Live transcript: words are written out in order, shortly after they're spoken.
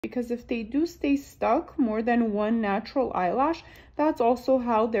because if they do stay stuck more than one natural eyelash, that's also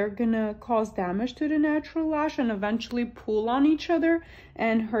how they're gonna cause damage to the natural lash and eventually pull on each other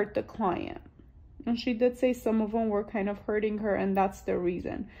and hurt the client. And she did say some of them were kind of hurting her, and that's the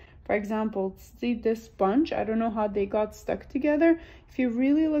reason. For example, see this bunch, I don't know how they got stuck together. If you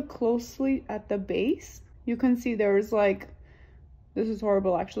really look closely at the base, you can see there's like, this is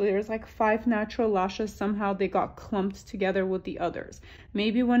horrible actually, there's like 5 natural lashes. Somehow they got clumped together with the others.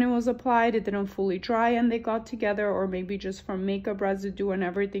 Maybe when it was applied it didn't fully dry and they got together, or maybe just from makeup residue and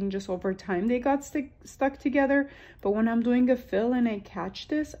everything, just over time they got stuck together. But when I'm doing a fill and I catch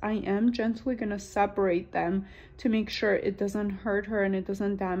this, I am gently gonna separate them to make sure it doesn't hurt her and it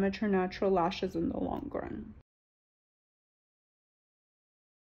doesn't damage her natural lashes in the long run.